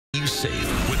you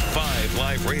safe with 5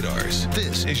 live radars.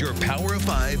 This is your Power of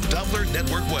 5 Doppler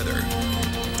Network weather.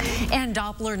 And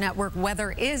Doppler Network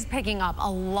weather is picking up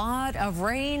a lot of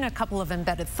rain, a couple of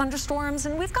embedded thunderstorms,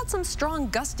 and we've got some strong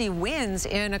gusty winds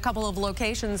in a couple of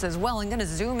locations as well. I'm going to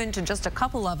zoom into just a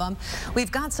couple of them.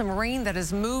 We've got some rain that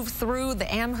has moved through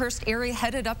the Amherst area,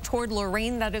 headed up toward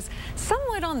Lorain. That is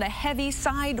somewhat on the heavy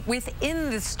side within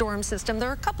the storm system. There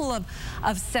are a couple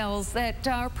of cells that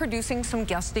are producing some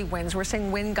gusty winds. We're seeing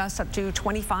wind gusts up to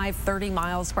 25, 30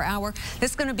 miles per hour.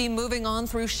 This is going to be moving on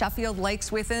through Sheffield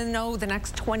Lakes within, the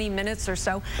next 20 minutes or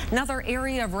so. Another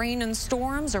area of rain and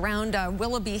storms around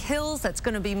Willoughby Hills that's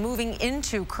going to be moving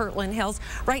into Kirtland Hills.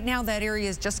 Right now that area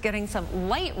is just getting some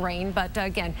light rain, but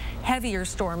again, heavier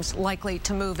storms likely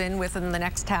to move in within the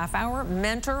next half hour.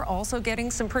 Mentor also getting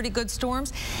some pretty good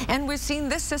storms, and we've seen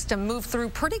this system move through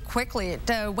pretty quickly.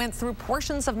 It went through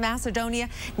portions of Macedonia,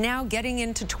 now getting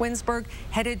into Twinsburg,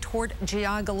 headed toward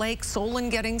Geauga Lake. Solon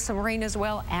getting some rain as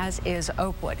well, as is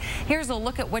Oakwood. Here's a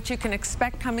look at what you can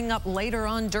expect coming up later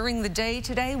on during the day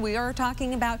today. We are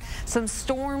talking about some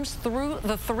storms through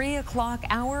the 3 o'clock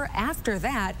hour. After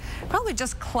that, probably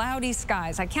just cloudy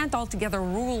skies. I can't altogether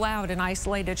rule out an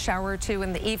isolated shower or two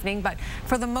in the evening, but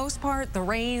for the most part, the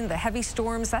rain, the heavy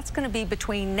storms, that's going to be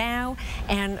between now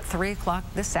and 3 o'clock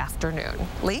this afternoon.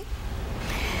 Lee?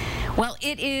 Well,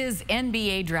 it is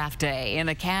NBA draft day, and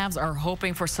the Cavs are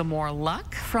hoping for some more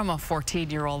luck from a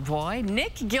 14-year-old boy,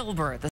 Nick Gilbert.